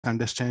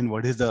understand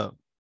what is the,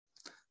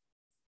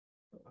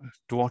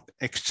 to what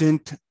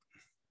extent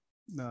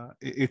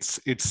its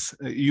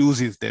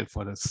use is there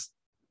for us.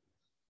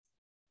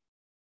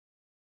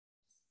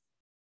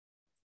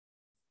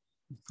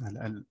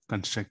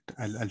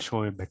 I'll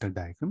show a better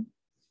diagram.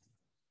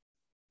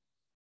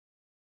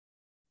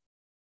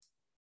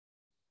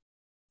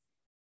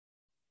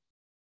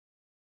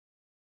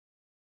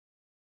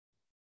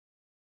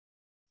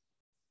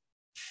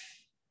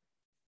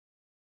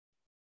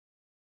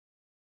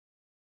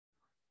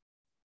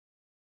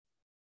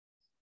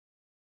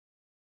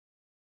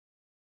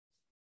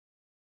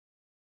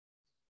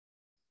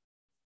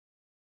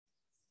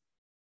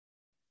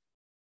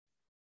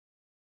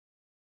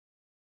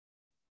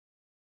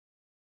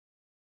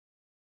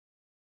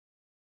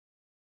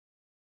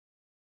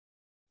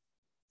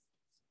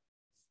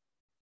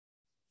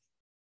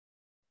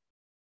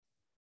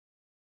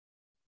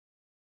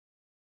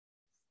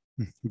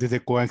 There's a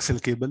coaxial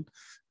cable.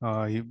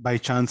 By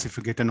chance, if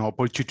you get an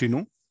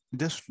opportunity,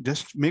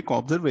 just make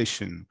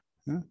observation.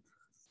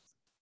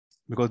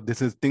 Because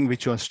this is thing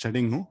which you are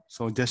studying.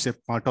 So just a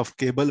part of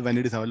cable when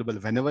it is available.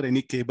 Whenever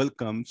any cable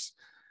comes,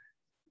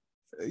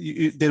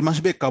 there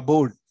must be a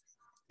cupboard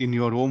in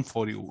your home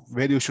for you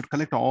where you should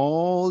collect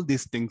all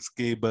these things,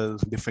 cables,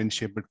 different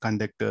shaped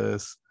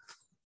conductors,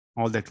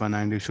 all that one,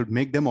 and you should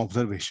make them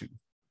observation.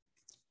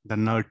 The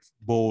nut,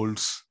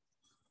 bolts.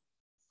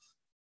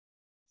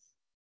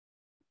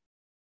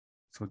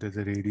 So there's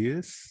a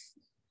radius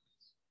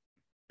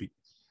P.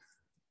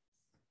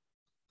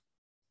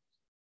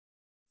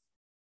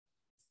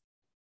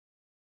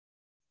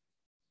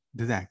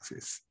 This is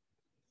axis.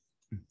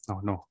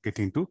 No,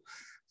 getting to.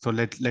 So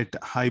let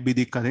high be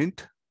the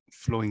current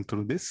flowing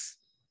through this,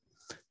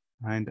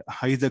 and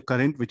high is the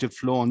current which will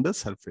flow on the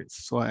surface.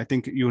 So I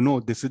think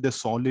this is the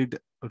solid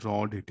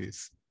rod it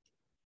is.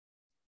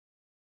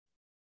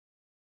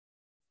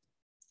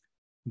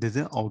 There's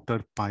an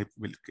outer pipe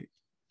will be.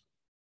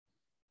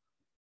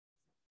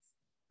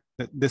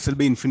 This will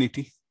be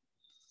infinity.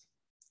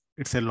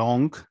 It's a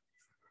long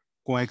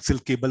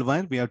coaxial cable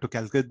wire. We have to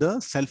calculate the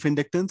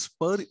self-inductance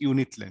per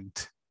unit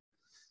length.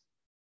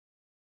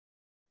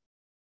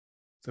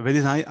 So where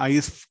is I? I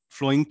is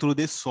flowing through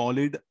this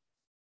solid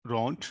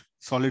rod,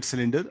 solid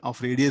cylinder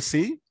of radius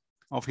A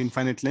of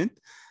infinite length,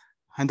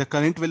 and the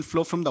current will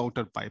flow from the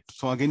outer pipe.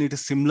 So again, it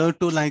is similar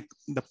to like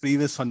the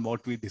previous one,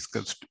 what we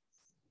discussed.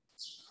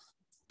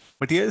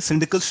 But here,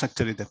 cylindrical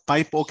structure is there.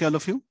 Pipe, okay, all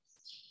of you?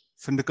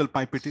 Cylindrical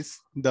pipe it is.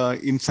 The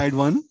inside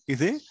one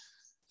is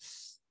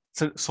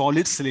a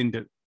solid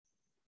cylinder.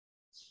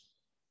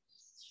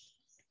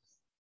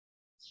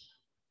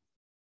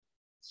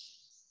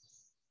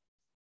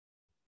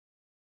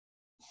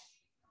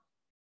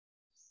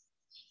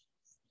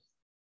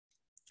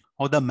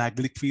 How the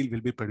magnetic field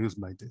will be produced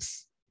by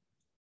this.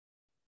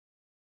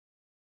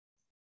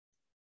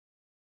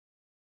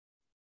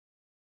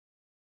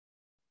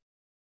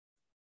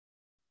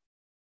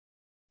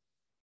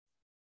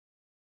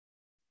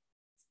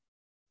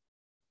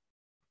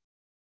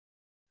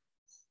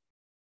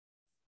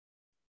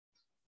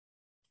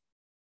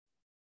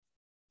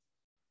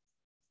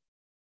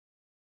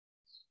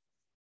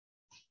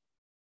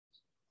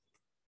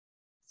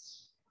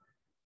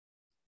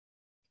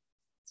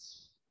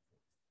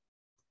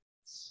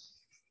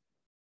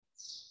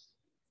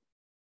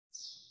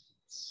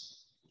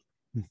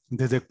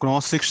 There's a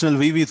cross-sectional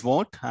view is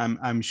what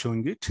I'm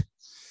showing it.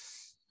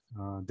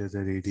 There's a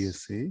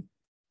radius A.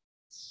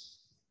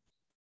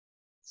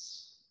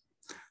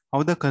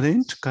 How the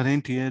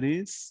current here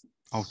is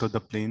out of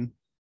the plane.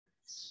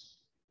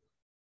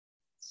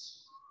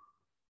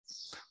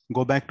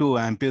 Go back to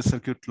Ampere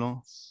circuit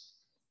law.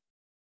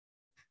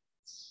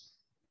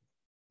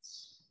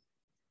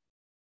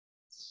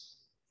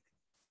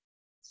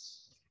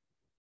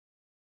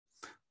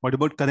 What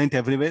about current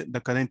everywhere? The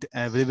current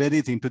everywhere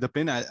is into the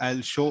plane.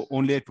 I'll show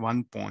only at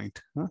one point.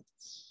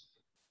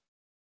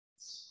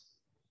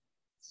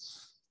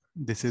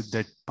 This is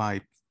that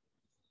pipe.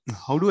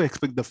 How do I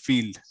expect the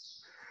field?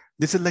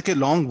 This is like a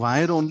long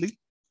wire only,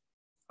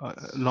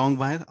 long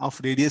wire of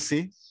radius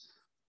A.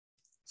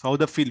 So how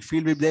the field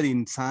will be there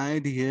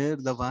inside here,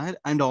 the wire,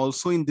 and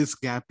also in this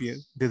gap here,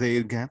 there's the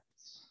air gap.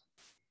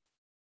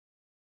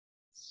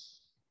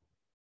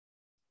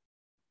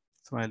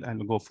 So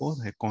I'll go for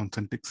a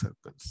concentric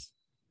circles.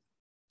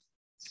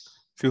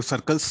 Few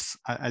circles,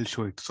 I'll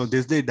show it. So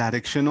this is the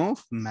direction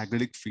of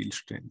magnetic field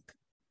strength.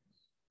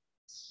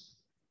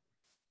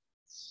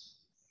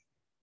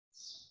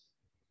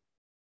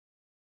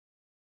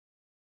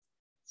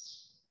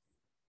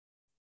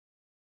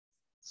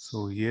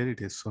 So here it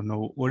is. So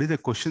now what is the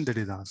question that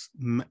is asked?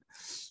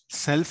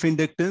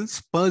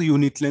 Self-inductance per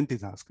unit length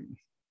is asking.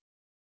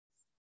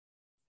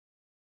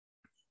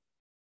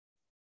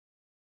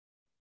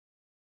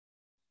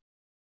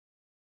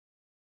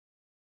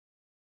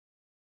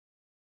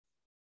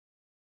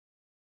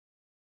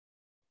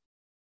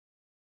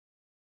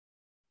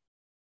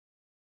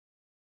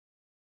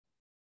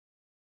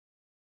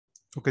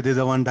 Okay, there's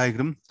a one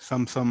diagram,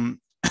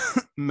 some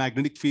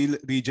magnetic field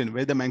region.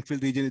 Where the magnetic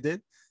field region is there?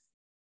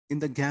 in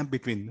the gap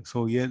between.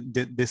 So here,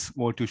 this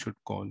what you should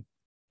call.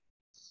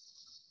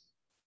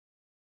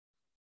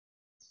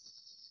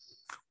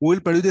 Who will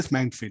produce this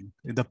magnetic field?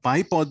 The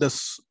pipe or the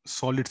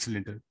solid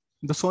cylinder?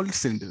 The solid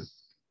cylinder.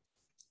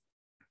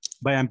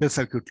 By Ampere's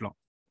circuit law.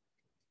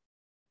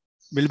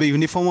 Will be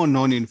uniform or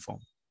non-uniform?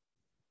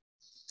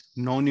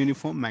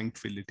 Non-uniform magnetic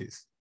field it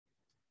is.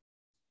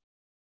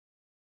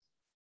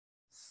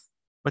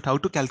 But how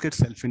to calculate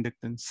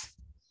self-inductance?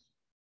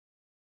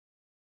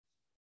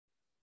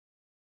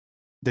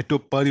 The two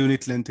per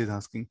unit length is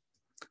asking.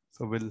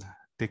 So we'll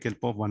take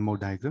help of one more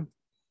diagram.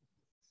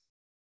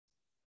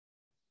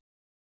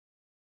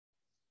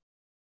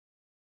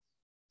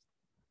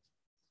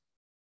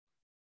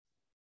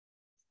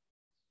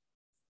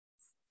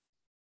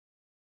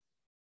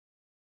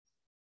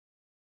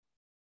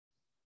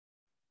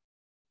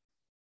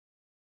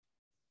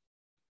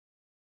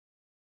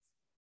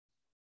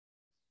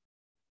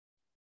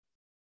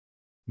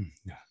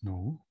 Yeah,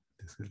 no,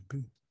 this will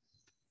be.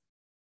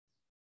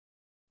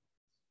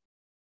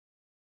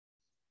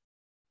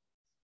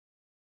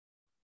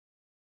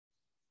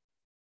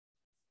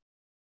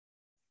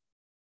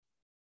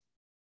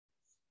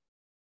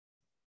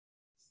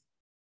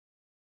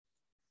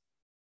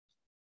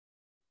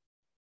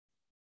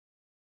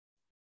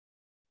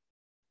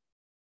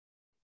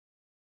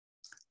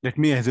 Let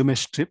me assume a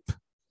strip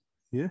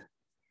here.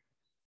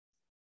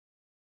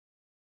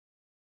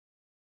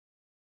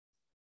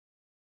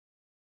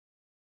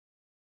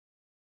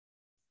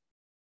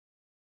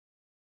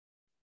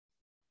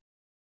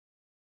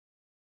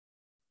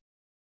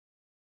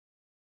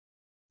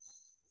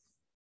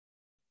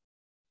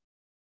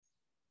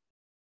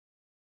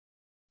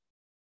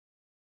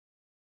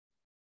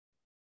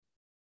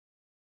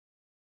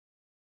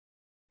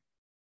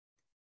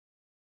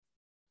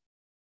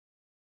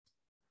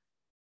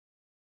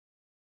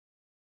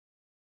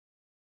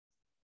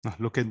 Now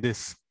look at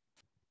this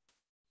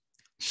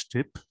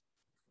strip.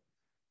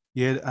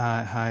 Here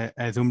I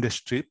assumed a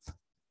strip.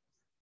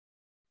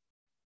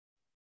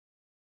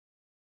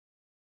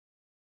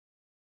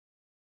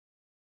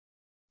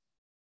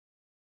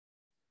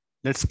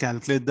 Let's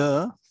calculate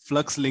the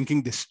flux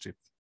linking this strip.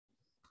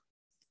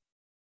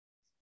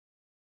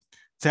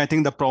 So I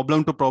think the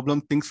problem to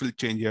problem things will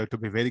change. You have to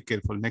be very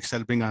careful. Next,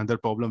 I'll bring another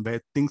problem where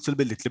things will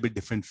be a little bit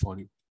different for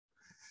you.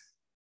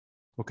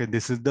 Okay,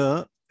 this is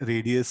the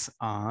radius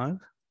R.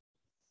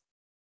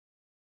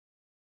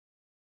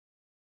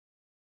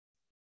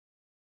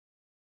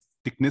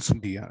 Thickness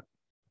dr.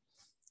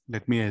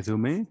 Let me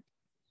assume a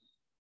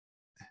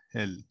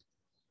L.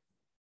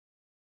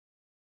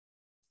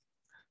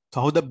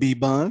 So how the B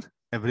bar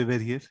everywhere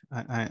here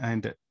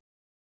and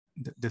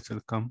this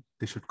will come.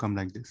 This should come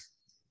like this.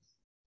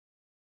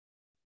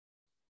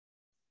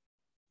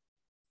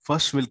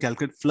 First, we'll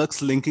calculate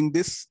flux linking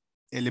this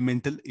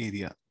elemental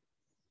area.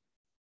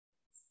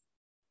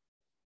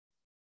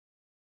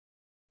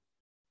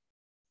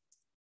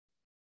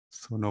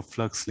 So no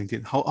flux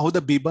linking. How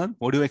the B bar?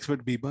 What do you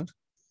expect B bar?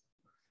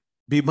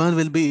 B bar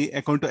will be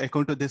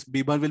according to this.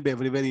 B bar will be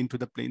everywhere into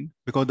the plane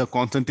because the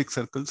concentric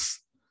circles.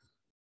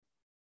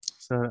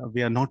 So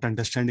we are not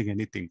understanding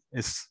anything.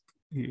 I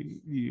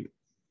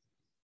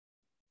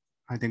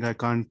think I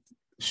can't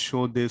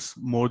show this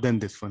more than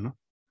this one. No?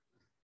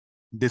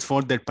 This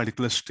for that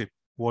particular strip.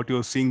 What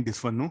you're seeing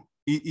this one, no?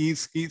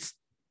 Is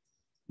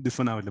this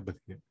one available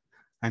here.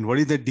 And what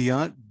is the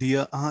dr?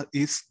 Dr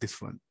is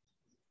this one.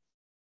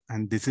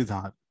 And this is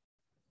R.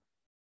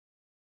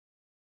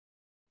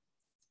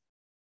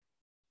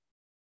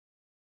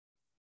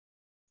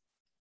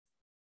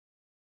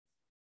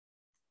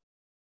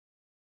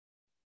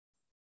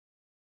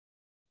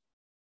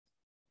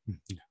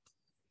 Yeah.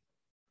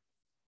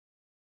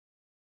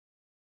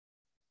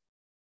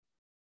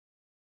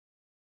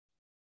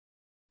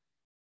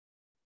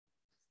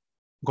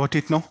 Got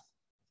it now?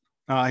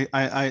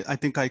 I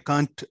think I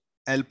can't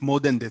help more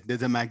than this.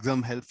 There's a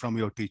maximum help from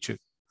your teacher.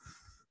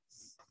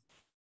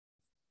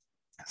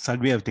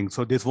 Survey everything.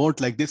 So this word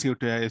like this, you have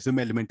to assume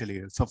elemental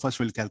here. So first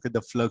we'll calculate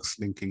the flux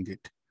linking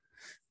it.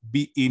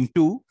 B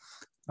into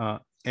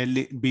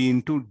B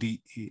into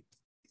dA,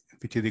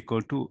 which is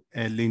equal to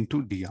L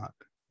into dr.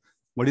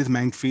 What is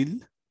magnetic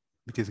field?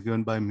 Which is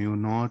given by mu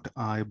naught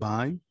I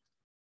by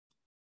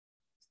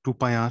 2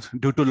 pi r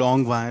due to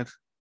long wire.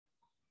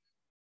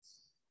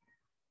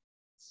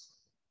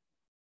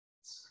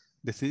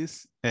 This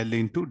is L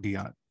into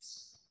dr.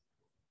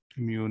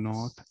 Mu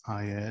naught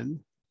IL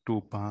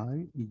 2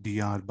 pi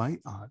dr by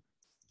r.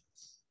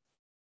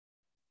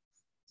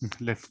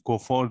 Let's go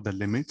for the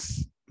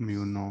limits.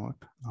 Mu naught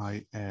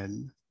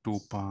IL 2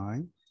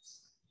 pi.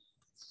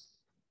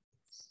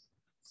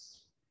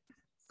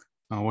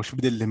 Now what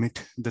should be the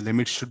limit? The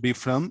limit should be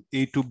from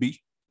A to B.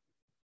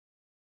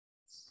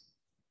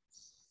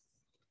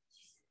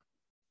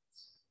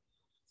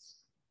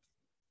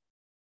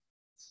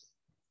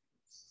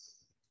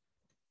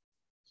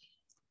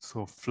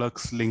 So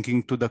flux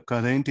linking to the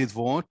current is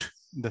what?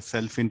 The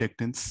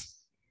self-inductance.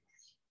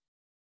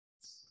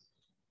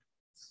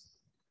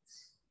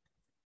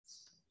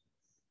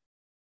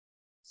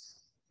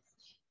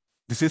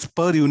 This is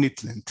per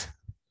unit length.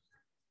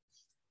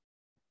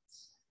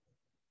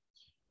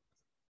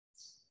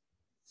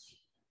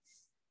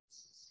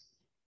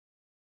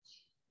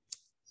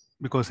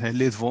 Because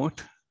L is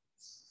what?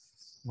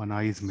 One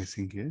I is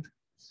missing here.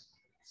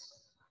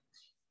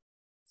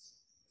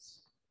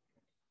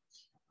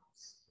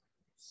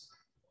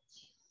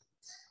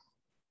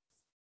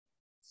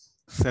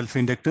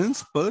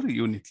 Self-inductance per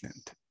unit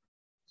length.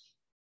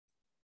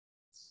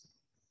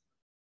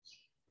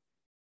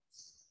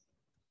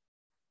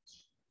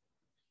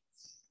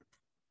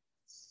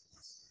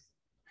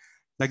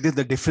 Like this,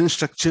 the different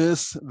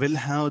structures will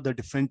have the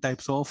different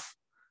types of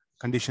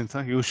conditions.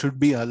 You should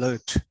be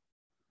alert.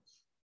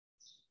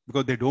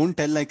 Because they don't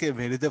tell like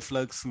where is the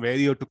flux, where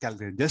you have to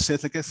calculate. Just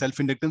says like a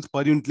self-inductance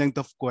per unit length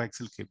of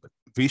coaxial cable.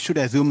 We should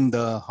assume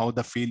how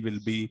the field will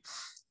be,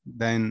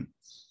 then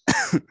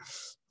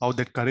how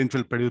that current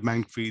will produce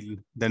magnetic field,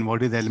 then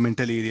what is the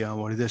elemental area,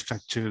 what is the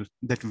structure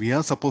that we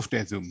are supposed to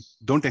assume.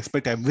 Don't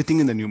expect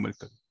everything in the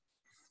numerical.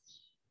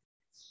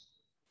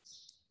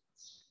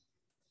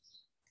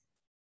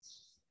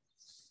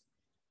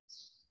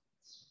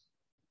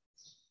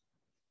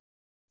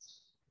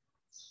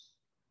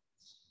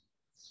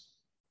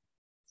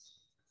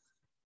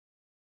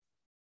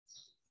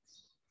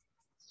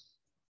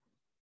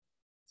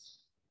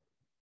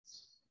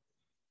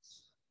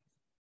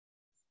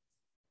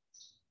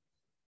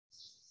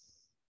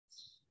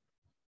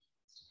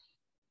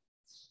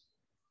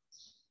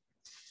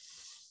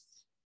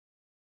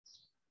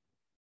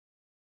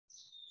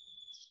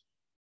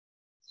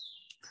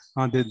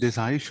 This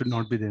I should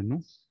not be there,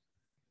 no?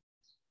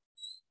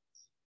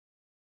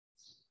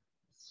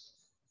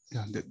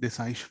 Yeah, this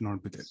I should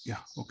not be there. Yeah,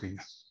 okay.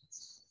 Yeah.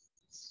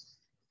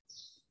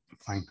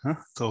 Fine, huh?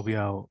 So we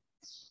have